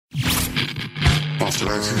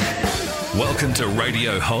Welcome to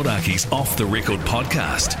Radio Holdaki's Off the Record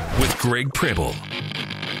podcast with Greg Preble.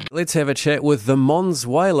 Let's have a chat with the Mons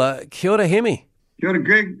Whaler. Kia ora, Hemi. Kia ora,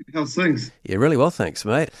 Greg. How's things? Yeah, really well, thanks,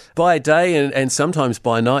 mate. By day and sometimes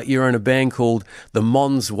by night, you're in a band called the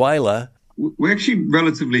Mons Whaler. We're actually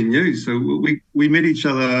relatively new. So we met each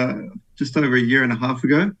other just over a year and a half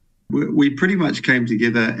ago. We pretty much came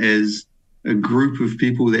together as a group of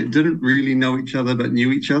people that didn't really know each other but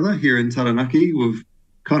knew each other here in Taranaki. We've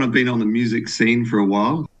kind of been on the music scene for a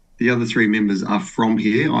while. The other three members are from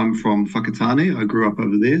here. I'm from Whakatane. I grew up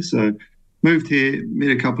over there. So moved here, met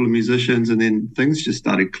a couple of musicians, and then things just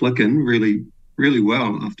started clicking really, really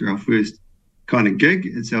well after our first kind of gig.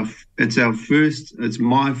 It's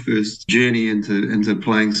my first journey into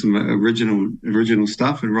playing some original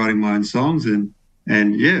stuff and writing my own songs. And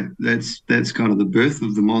yeah, that's kind of the birth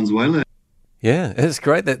of the Mons Whaler. Yeah, it's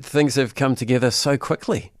great that things have come together so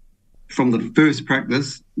quickly. From the first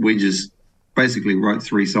practice, we just basically wrote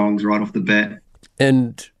 3 songs right off the bat.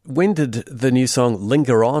 And when did the new song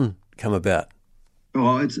Linger On come about?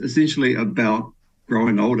 Oh, it's essentially about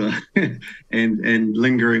growing older and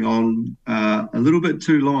lingering on a little bit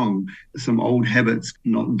too long, some old habits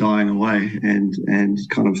not dying away and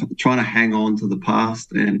kind of trying to hang on to the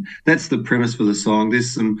past. And that's the premise for the song.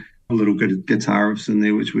 There's some little bit of guitar riffs in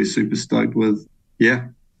there, which we're super stoked with. Yeah.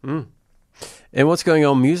 Mm. And what's going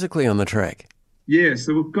on musically on the track? Yeah,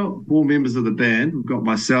 so we've got 4 members of the band. We've got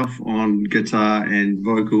myself on guitar and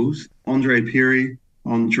vocals, Andre Perry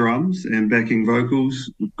on drums and backing vocals.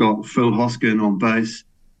 We've got Phil Hoskin on bass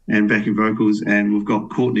and backing vocals, and we've got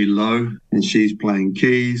Courtney Lowe, and she's playing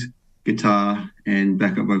keys, guitar, and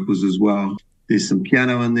backup vocals as well. There's some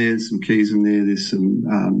piano in there, some keys in there.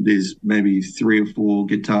 There's maybe 3 or 4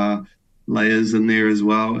 guitar layers in there as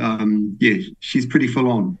well. Yeah, she's pretty full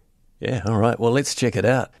on. Yeah, all right. Well, let's check it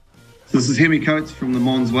out. This is Hemi Coates from the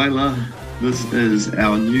Mons Whaler. This is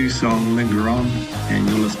our new song, Linger On, and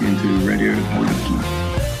you're listening to Radio Holaki.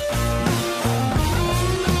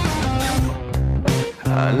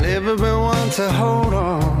 I've never been one to hold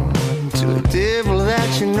on to a devil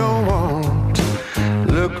that you know won't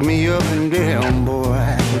look me up and down,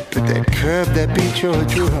 boy. Put that curb that beat your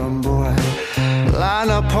drum, boy. Line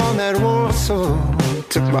up on that wall, so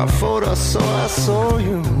took my photo, so I saw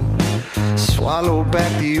you. Swallow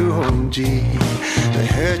back the UMG. The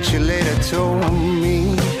hurt you later told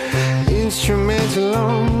me. Instrumental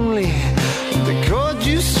only. The chord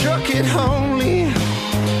you struck it only.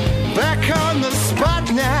 Back on the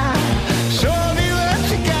spot now. Show me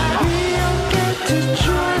what you got. We don't get to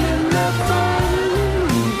join in the fun.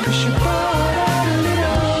 Push your board out a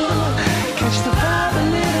little. Catch the vibe a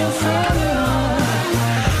little further on.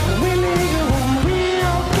 We linger on. We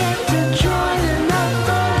don't get to join in the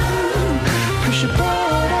fun. Push your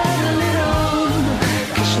board out a little.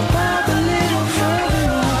 Catch the vibe a little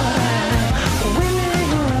further on. We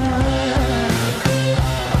linger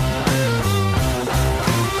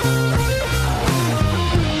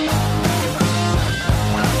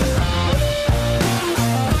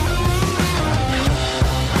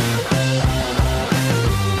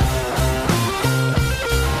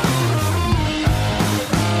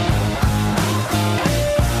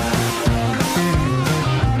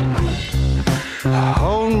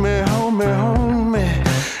hold me, hold me, hold me.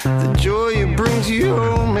 The joy it brings you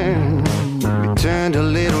home and we turned a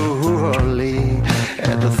little holy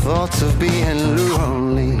at the thoughts of being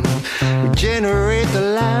lonely. We generate the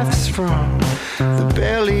laughs from the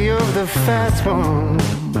belly of the fat one.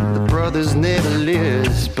 The brothers never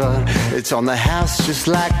list, but it's on the house just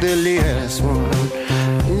like the last one.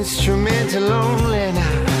 Instrumental only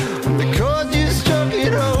now. The chord you struck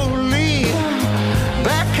it only.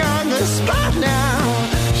 Back on the spot now.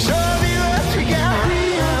 Show me what you got. We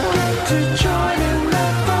don't get to join in the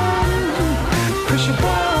fun. Push your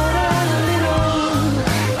board out a little.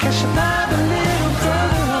 Catch your vibe a little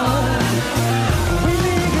further on. We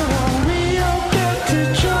linger on. We don't get to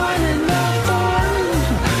join in the fun.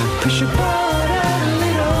 Push your board out a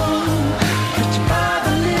little. Catch your vibe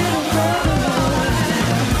a little further on.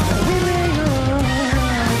 We linger on.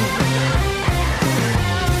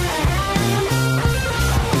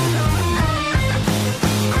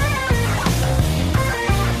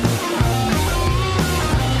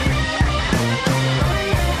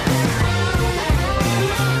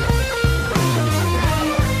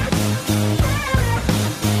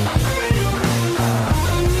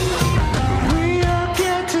 We all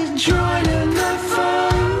get to join in the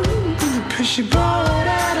fun. Push your board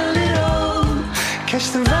out a little. Catch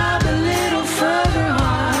the vibe a little further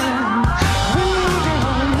on.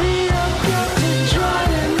 We all get to join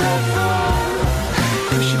in the fun.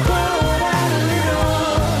 Push your board out a little.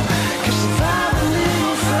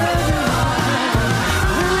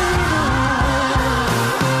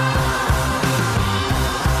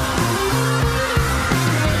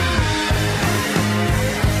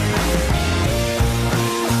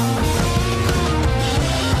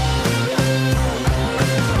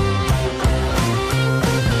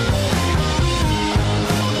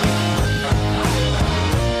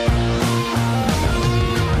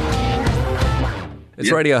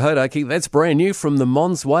 It's Radio Hodaki. That's brand new from the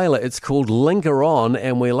Mons Whaler. It's called Linger On,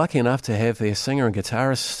 and we're lucky enough to have their singer and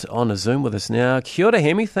guitarist on a Zoom with us now. Kia ora,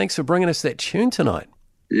 Hemi. Thanks for bringing us that tune tonight.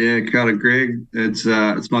 Yeah, kia ora, Greg. It's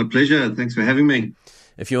my pleasure. Thanks for having me.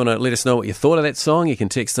 If you want to let us know what you thought of that song, you can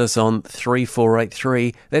text us on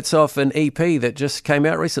 3483. That's off an EP that just came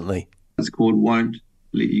out recently. It's called Won't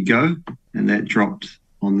Let You Go, and that dropped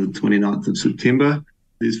on the 29th of September.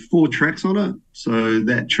 There's 4 tracks on it. So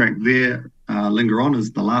that track there, Linger On,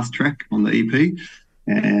 is the last track on the EP.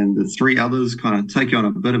 And the 3 others kind of take you on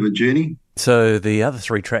a bit of a journey. So the other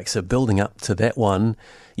 3 tracks are building up to that one.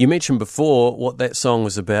 You mentioned before what that song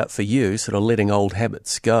was about for you, sort of letting old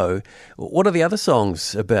habits go. What are the other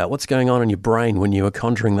songs about? What's going on in your brain when you were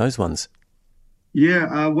conjuring those ones?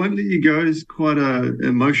 Yeah, Won't Let You Go is quite an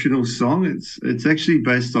emotional song. It's actually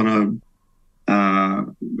based on a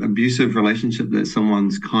abusive relationship that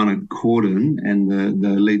someone's kind of caught in, and the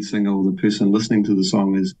lead singer or the person listening to the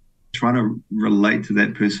song is trying to relate to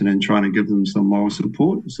that person and trying to give them some moral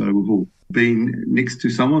support. So we've all been next to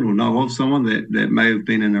someone or know of someone that may have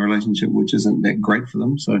been in a relationship which isn't that great for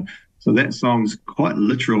them. So that song's quite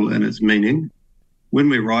literal in its meaning. When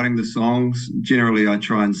we're writing the songs, generally I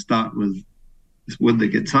try and start with the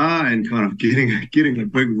guitar and kind of getting a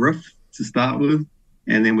big riff to start with.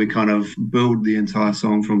 And then we kind of build the entire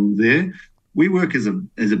song from there. We work as a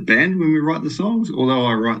band when we write the songs. Although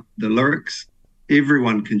I write the lyrics,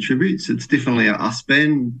 everyone contributes. It's definitely a us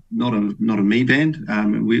band, not a me band.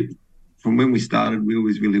 From when we started, we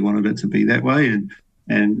always really wanted it to be that way,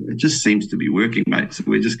 and it just seems to be working, mate. So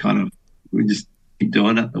we just keep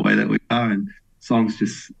doing it the way that we are, and songs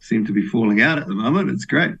just seem to be falling out at the moment. It's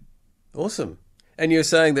great. Awesome. And you're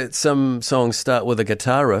saying that some songs start with a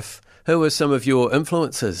guitar riff. Who are some of your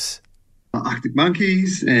influences? Arctic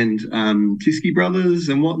Monkeys and Teskey Brothers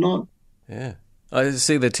and whatnot. Yeah. I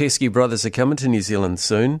see the Teskey Brothers are coming to New Zealand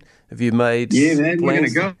soon. Have you made Yeah, man,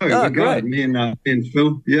 plans? we're going to go. Oh, great. Me and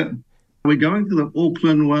Phil, yeah. We're going to the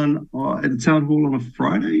Auckland one at the Town Hall on a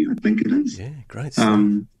Friday, I think it is. Yeah, great stuff.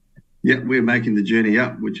 Yeah, we're making the journey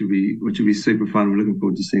up, which will be super fun. We're looking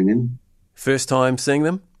forward to seeing them. First time seeing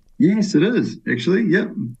them? Yes, it is, actually, yeah.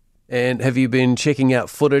 And have you been checking out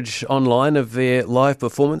footage online of their live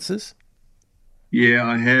performances? Yeah,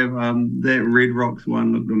 I have. That Red Rocks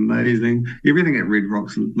one looked amazing. Everything at Red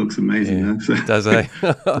Rocks looks amazing. Yeah, though, so. does, eh?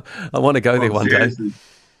 I want to go there one day.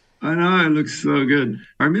 I know, it looks so good.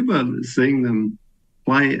 I remember seeing them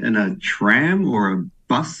play in a tram or a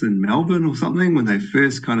bus in Melbourne or something when they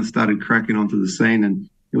first kind of started cracking onto the scene, and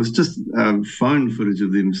it was just phone footage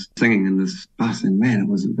of them singing in this bus, and man, it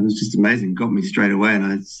was just amazing. It got me straight away, and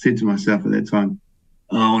I said to myself at that time,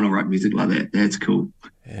 oh, I want to write music like that. That's cool.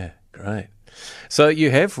 Yeah, great. So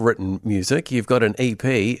you have written music, you've got an EP,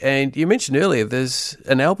 and you mentioned earlier there's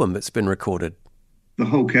an album that's been recorded. The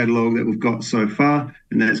whole catalogue that we've got so far,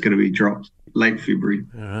 and that's going to be dropped late February.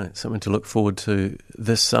 All right, something to look forward to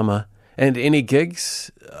this summer. And any gigs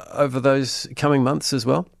over those coming months as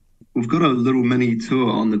well? We've got a little mini tour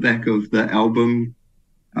on the back of the album,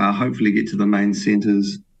 hopefully get to the main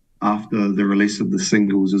centres after the release of the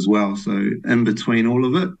singles as well. So in between all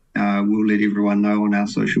of it, we'll let everyone know on our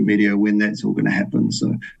social media when that's all going to happen.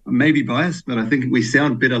 So I may be biased, but I think we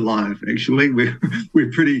sound better live, actually.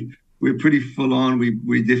 We're pretty full on.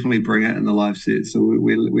 We definitely bring it in the live set. So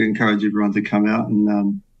we encourage everyone to come out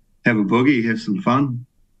and have a boogie, have some fun.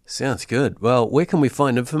 Sounds good. Well, where can we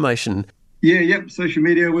find information? Yep. Social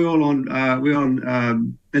media. We're on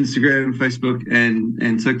Instagram, Facebook,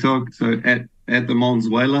 and TikTok. So at the Mons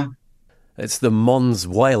Whaler. It's the Mons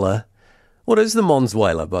Whaler. What is the Mons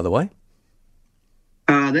Whaler, by the way?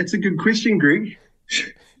 That's a good question, Greg.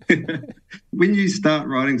 When you start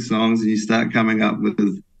writing songs and you start coming up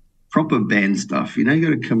with proper band stuff, you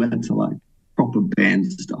got to commit to like proper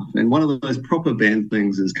band stuff. And one of those proper band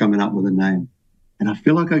things is coming up with a name. And I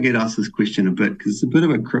feel like I get asked this question a bit because it's a bit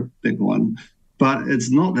of a cryptic one, but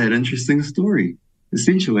it's not that interesting a story.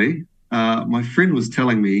 Essentially, my friend was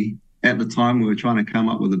telling me at the time we were trying to come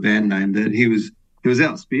up with a band name that he was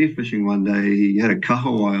out spearfishing one day. He had a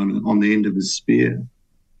kahawai on the end of his spear,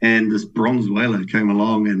 and this bronze whaler came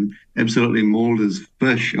along and absolutely mauled his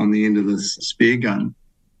fish on the end of this spear gun.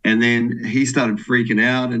 And then he started freaking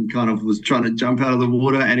out and kind of was trying to jump out of the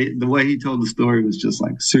water. And the way he told the story was just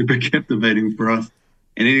like super captivating for us.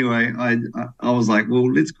 And anyway, I was like,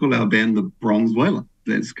 well, let's call our band the Mons Whaler.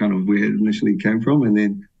 That's kind of where it initially came from. And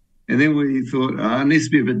then we thought, it needs to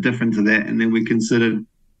be a bit different to that. And then we considered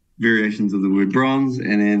variations of the word bronze.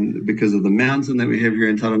 And then because of the mountain that we have here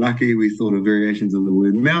in Taranaki, we thought of variations of the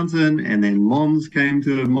word mountain. And then Mons came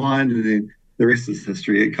to mind. And then the rest is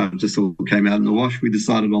history. It kind of just all came out in the wash. We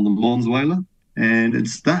decided on the Mons Whaler. and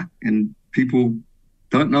it's stuck, and people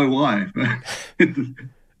don't know why.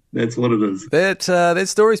 That's what it is. That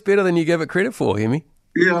story's better than you gave it credit for, Hemi.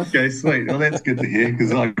 Yeah, okay, sweet. Well, that's good to hear,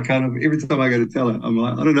 because I kind of, every time I go to tell it, I'm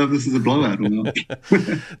like, I don't know if this is a blowout or not.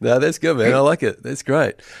 No, that's good, man. I like it. That's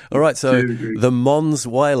great. All right, so the Mons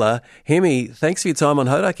Whaler. Hemi, thanks for your time on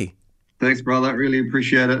Hodaki. Thanks, brother. Really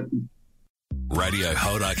appreciate it. Radio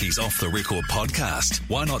Hodaki's Off the Record podcast.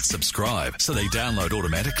 Why not subscribe so they download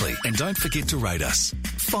automatically? And don't forget to rate us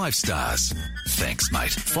 5 stars. Thanks,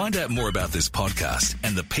 mate. Find out more about this podcast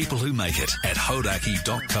and the people who make it at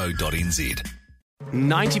hodaki.co.nz.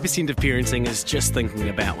 90% of parenting is just thinking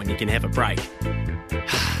about when you can have a break.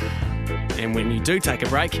 And when you do take a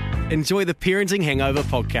break, enjoy the Parenting Hangover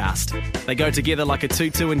podcast. They go together like a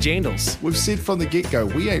tutu and jandals. We've said from the get-go,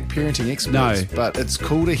 we ain't parenting experts, but it's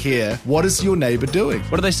cool to hear, what is your neighbour doing?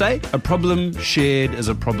 What do they say? A problem shared is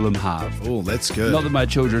a problem halved. Oh, that's good. Not that my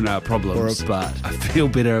children are problems, but I feel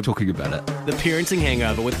better talking about it. The Parenting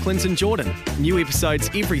Hangover with Clinton Jordan. New episodes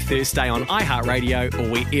every Thursday on iHeartRadio or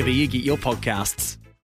wherever you get your podcasts.